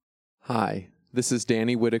Hi, this is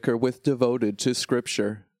Danny Whitaker with Devoted to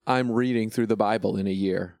Scripture. I'm reading through the Bible in a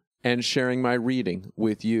year and sharing my reading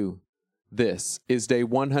with you. This is day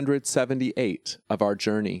 178 of our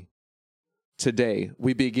journey. Today,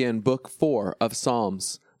 we begin Book 4 of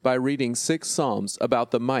Psalms by reading 6 Psalms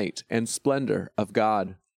about the might and splendor of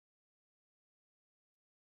God.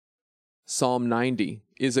 Psalm 90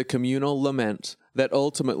 is a communal lament that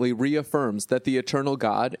ultimately reaffirms that the eternal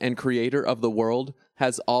God and creator of the world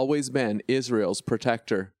has always been Israel's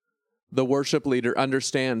protector. The worship leader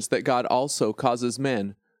understands that God also causes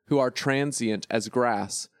men, who are transient as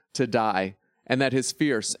grass, to die, and that his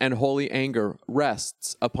fierce and holy anger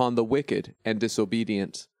rests upon the wicked and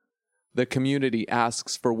disobedient. The community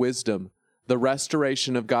asks for wisdom, the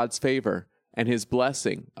restoration of God's favor, and his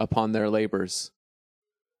blessing upon their labors.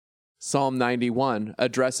 Psalm 91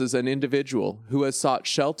 addresses an individual who has sought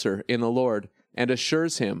shelter in the Lord and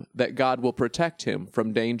assures him that God will protect him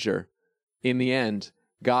from danger. In the end,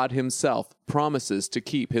 God himself promises to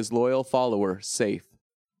keep his loyal follower safe.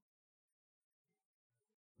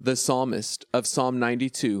 The psalmist of Psalm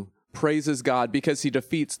 92 praises God because he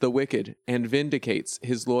defeats the wicked and vindicates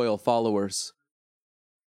his loyal followers.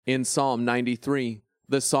 In Psalm 93,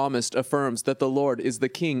 the psalmist affirms that the Lord is the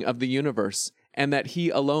King of the universe and that he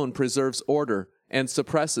alone preserves order and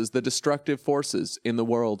suppresses the destructive forces in the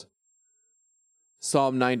world.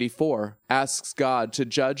 Psalm 94 asks God to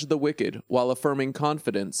judge the wicked while affirming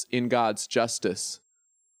confidence in God's justice.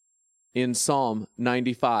 In Psalm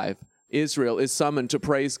 95, Israel is summoned to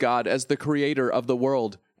praise God as the creator of the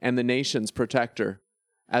world and the nation's protector.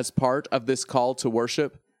 As part of this call to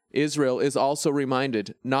worship, Israel is also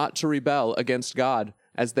reminded not to rebel against God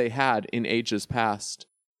as they had in ages past.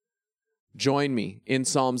 Join me in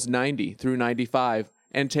Psalms 90 through 95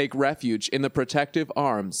 and take refuge in the protective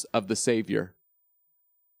arms of the Savior.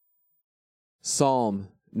 Psalm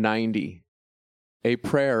 90, a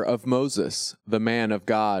prayer of Moses, the man of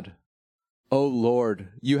God. O Lord,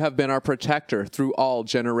 you have been our protector through all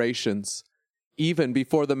generations. Even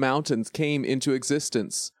before the mountains came into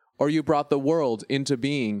existence, or you brought the world into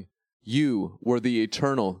being, you were the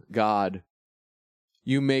eternal God.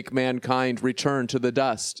 You make mankind return to the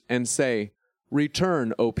dust and say,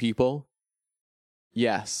 "Return, O people."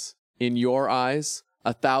 Yes, in your eyes,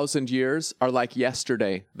 1,000 years are like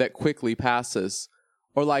yesterday that quickly passes,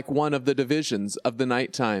 or like one of the divisions of the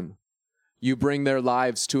nighttime. You bring their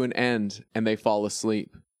lives to an end, and they fall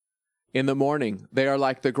asleep. In the morning, they are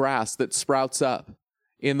like the grass that sprouts up.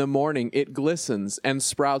 In the morning, it glistens and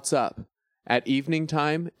sprouts up. At evening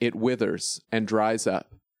time, it withers and dries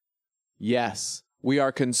up. Yes, we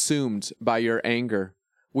are consumed by your anger.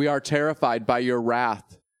 We are terrified by your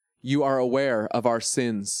wrath. You are aware of our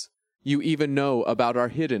sins. You even know about our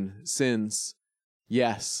hidden sins.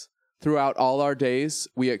 Yes, throughout all our days,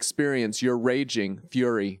 we experience your raging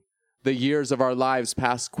fury. The years of our lives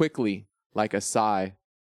pass quickly, like a sigh.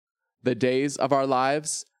 The days of our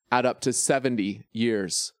lives add up to 70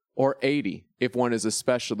 years, or 80 if one is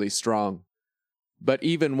especially strong. But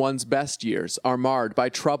even one's best years are marred by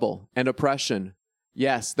trouble and oppression.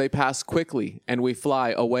 Yes, they pass quickly and we fly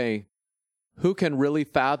away. Who can really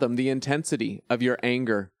fathom the intensity of your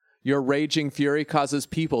anger? Your raging fury causes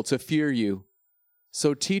people to fear you.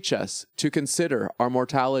 So teach us to consider our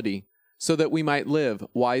mortality, so that we might live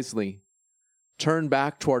wisely. Turn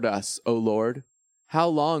back toward us, O Lord. How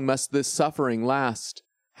long must this suffering last?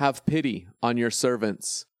 Have pity on your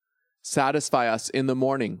servants. Satisfy us in the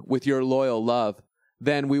morning with your loyal love.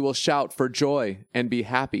 Then we will shout for joy and be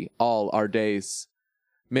happy all our days.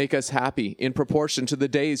 Make us happy in proportion to the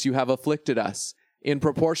days you have afflicted us, in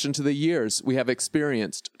proportion to the years we have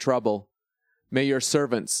experienced trouble. May your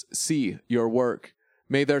servants see your work.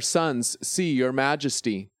 May their sons see your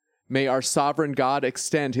majesty. May our sovereign God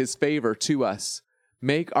extend his favor to us.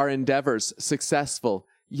 Make our endeavors successful.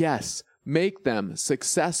 Yes, make them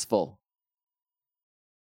successful.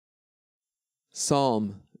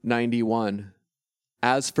 Psalm 91.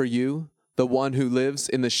 As for you, the one who lives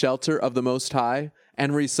in the shelter of the Most High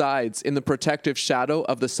and resides in the protective shadow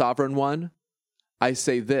of the Sovereign One, I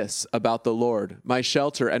say this about the Lord, my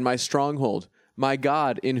shelter and my stronghold, my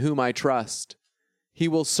God in whom I trust. He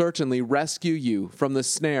will certainly rescue you from the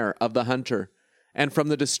snare of the hunter and from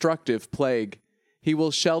the destructive plague. He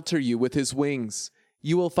will shelter you with his wings.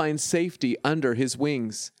 You will find safety under his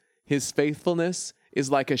wings. His faithfulness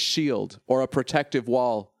is like a shield or a protective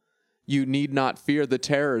wall. You need not fear the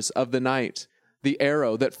terrors of the night, the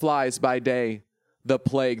arrow that flies by day, the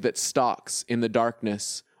plague that stalks in the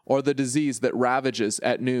darkness, or the disease that ravages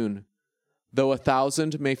at noon. Though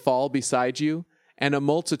 1,000 may fall beside you, and a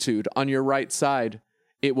multitude on your right side,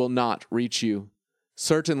 it will not reach you.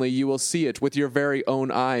 Certainly you will see it with your very own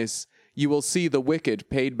eyes. You will see the wicked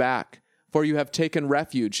paid back, for you have taken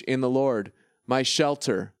refuge in the Lord, my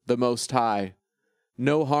shelter, the Most High.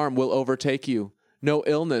 No harm will overtake you, no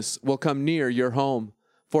illness will come near your home,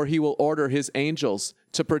 for he will order his angels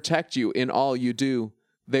to protect you in all you do.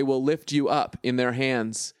 They will lift you up in their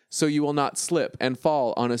hands, so you will not slip and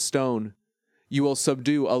fall on a stone. You will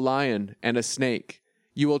subdue a lion and a snake.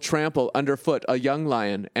 You will trample underfoot a young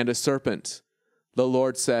lion and a serpent. The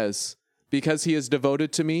Lord says, because he is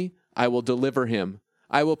devoted to me, I will deliver him.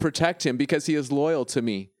 I will protect him because he is loyal to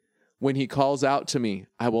me. When he calls out to me,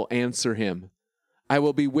 I will answer him. I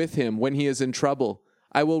will be with him when he is in trouble.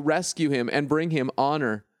 I will rescue him and bring him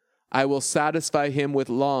honor. I will satisfy him with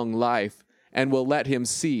long life and will let him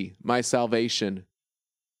see my salvation.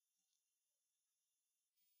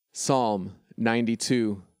 Psalm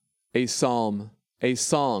 92. A psalm, a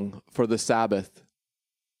song for the Sabbath.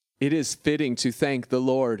 It is fitting to thank the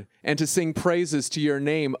Lord and to sing praises to your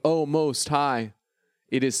name, O Most High.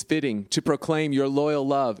 It is fitting to proclaim your loyal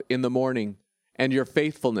love in the morning and your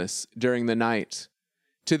faithfulness during the night,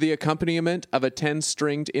 to the accompaniment of a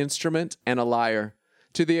 10-stringed instrument and a lyre,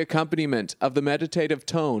 to the accompaniment of the meditative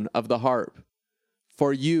tone of the harp.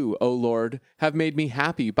 For you, O Lord, have made me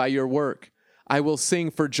happy by your work. I will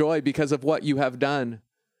sing for joy because of what you have done.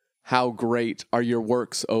 How great are your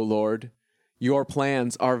works, O Lord! Your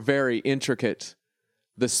plans are very intricate.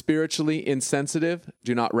 The spiritually insensitive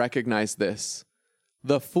do not recognize this.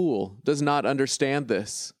 The fool does not understand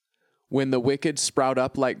this. When the wicked sprout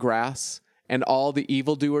up like grass, and all the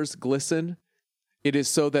evildoers glisten, it is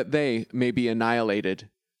so that they may be annihilated.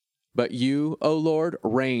 But you, O Lord,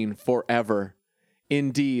 reign forever.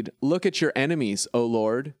 Indeed, look at your enemies, O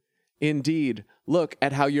Lord. Indeed, look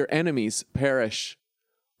at how your enemies perish.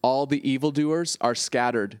 All the evildoers are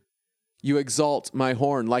scattered. You exalt my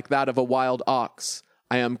horn like that of a wild ox.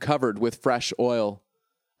 I am covered with fresh oil.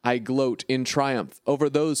 I gloat in triumph over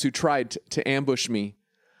those who tried to ambush me.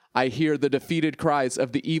 I hear the defeated cries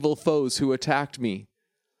of the evil foes who attacked me.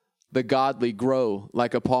 The godly grow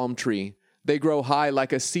like a palm tree. They grow high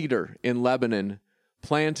like a cedar in Lebanon.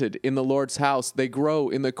 Planted in the Lord's house, they grow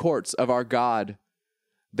in the courts of our God.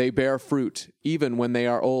 They bear fruit even when they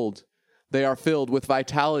are old. They are filled with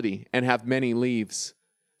vitality and have many leaves.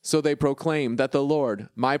 So they proclaim that the Lord,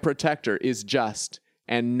 my protector, is just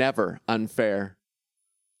and never unfair.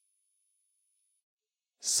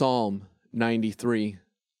 Psalm 93.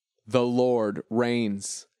 The Lord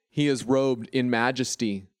reigns. He is robed in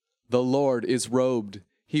majesty. The Lord is robed.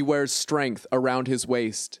 He wears strength around his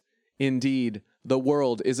waist. Indeed, the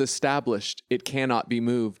world is established. It cannot be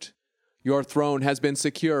moved. Your throne has been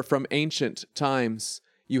secure from ancient times.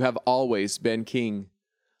 You have always been king.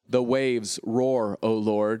 The waves roar, O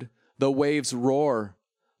Lord. The waves roar.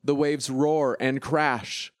 The waves roar and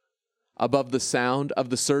crash. Above the sound of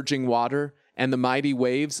the surging water and the mighty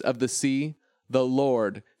waves of the sea, the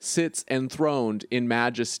Lord sits enthroned in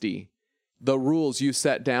majesty. The rules you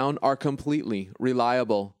set down are completely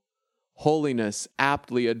reliable. Holiness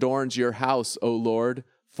aptly adorns your house, O Lord,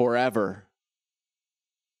 forever.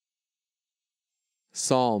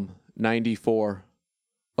 Psalm 94.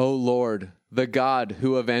 O Lord, the God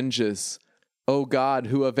who avenges, O God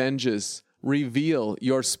who avenges, reveal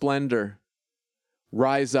your splendor.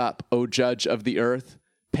 Rise up, O Judge of the earth,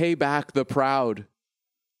 pay back the proud.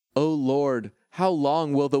 O Lord, how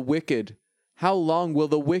long will the wicked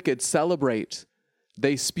celebrate?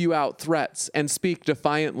 They spew out threats and speak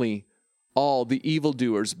defiantly. All the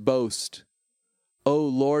evildoers boast. O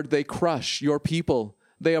Lord, they crush your people.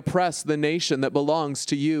 They oppress the nation that belongs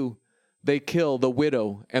to you. They kill the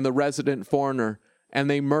widow and the resident foreigner, and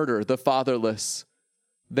they murder the fatherless.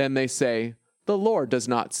 Then they say, the Lord does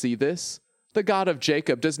not see this. The God of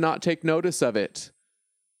Jacob does not take notice of it.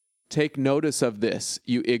 Take notice of this,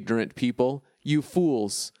 you ignorant people, you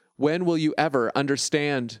fools. When will you ever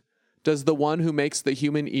understand? Does the one who makes the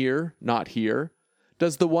human ear not hear?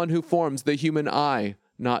 Does the one who forms the human eye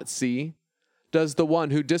not see? Does the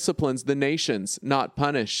one who disciplines the nations not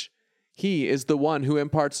punish? He is the one who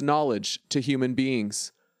imparts knowledge to human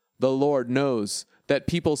beings. The Lord knows that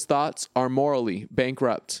people's thoughts are morally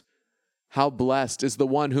bankrupt. How blessed is the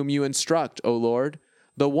one whom you instruct, O Lord,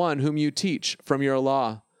 the one whom you teach from your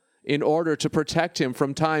law, in order to protect him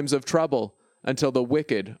from times of trouble until the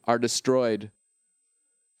wicked are destroyed.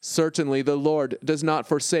 Certainly the Lord does not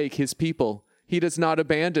forsake his people. He does not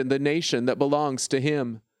abandon the nation that belongs to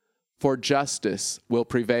him. For justice will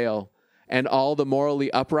prevail, and all the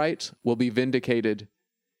morally upright will be vindicated.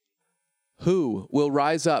 Who will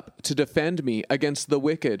rise up to defend me against the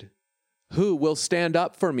wicked? Who will stand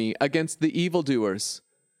up for me against the evildoers?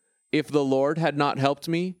 If the Lord had not helped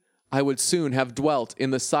me, I would soon have dwelt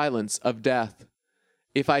in the silence of death.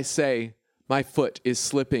 If I say, my foot is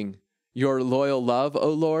slipping, your loyal love, O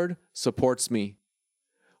Lord, supports me.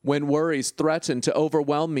 When worries threaten to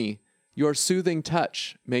overwhelm me, your soothing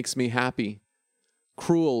touch makes me happy.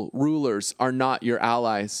 Cruel rulers are not your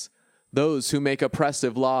allies, those who make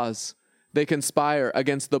oppressive laws. They conspire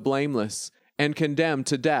against the blameless and condemn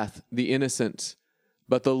to death the innocent.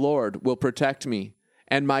 But the Lord will protect me,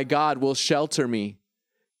 and my God will shelter me.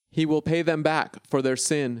 He will pay them back for their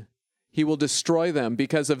sin. He will destroy them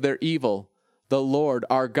because of their evil. The Lord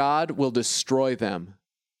our God will destroy them.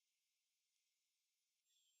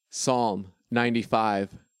 Psalm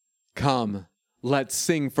 95. Come, let's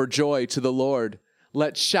sing for joy to the Lord.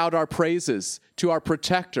 Let's shout our praises to our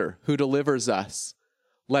protector who delivers us.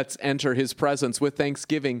 Let's enter his presence with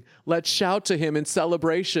thanksgiving. Let's shout to him in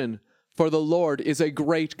celebration. For the Lord is a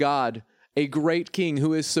great God, a great King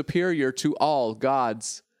who is superior to all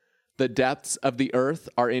gods. The depths of the earth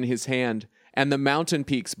are in his hand, and the mountain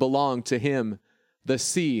peaks belong to him. The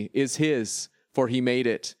sea is his, for he made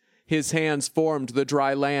it. His hands formed the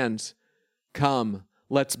dry land. Come,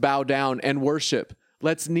 let's bow down and worship.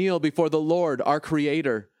 Let's kneel before the Lord our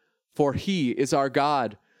Creator. For he is our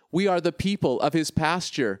God. We are the people of his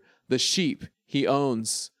pasture, the sheep he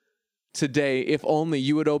owns. Today, if only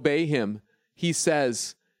you would obey him. He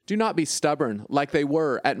says, do not be stubborn like they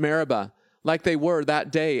were at Meribah, like they were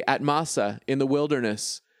that day at Massah in the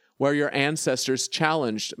wilderness, where your ancestors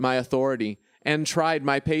challenged my authority and tried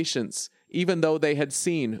my patience, even though they had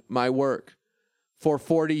seen my work. For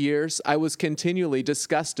 40 years I was continually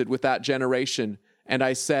disgusted with that generation, and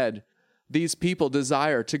I said, these people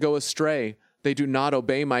desire to go astray. They do not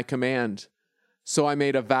obey my command. So I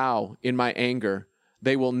made a vow in my anger.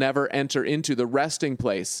 They will never enter into the resting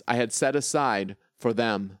place I had set aside for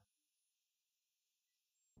them.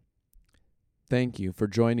 Thank you for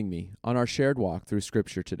joining me on our shared walk through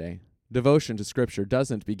Scripture today. Devotion to Scripture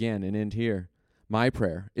doesn't begin and end here. My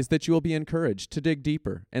prayer is that you will be encouraged to dig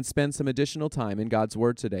deeper and spend some additional time in God's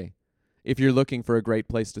Word today. If you're looking for a great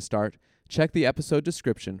place to start, check the episode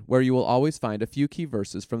description where you will always find a few key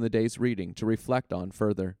verses from the day's reading to reflect on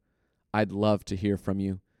further. I'd love to hear from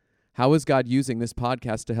you. How is God using this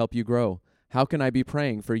podcast to help you grow? How can I be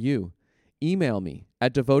praying for you? Email me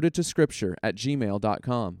at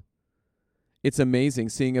devotedtoscripture@gmail.com. It's amazing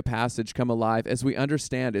seeing a passage come alive as we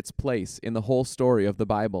understand its place in the whole story of the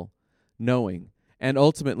Bible. Knowing and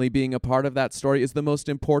ultimately being a part of that story is the most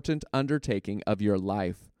important undertaking of your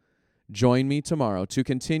life. Join me tomorrow to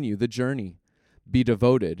continue the journey. Be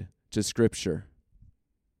devoted to Scripture.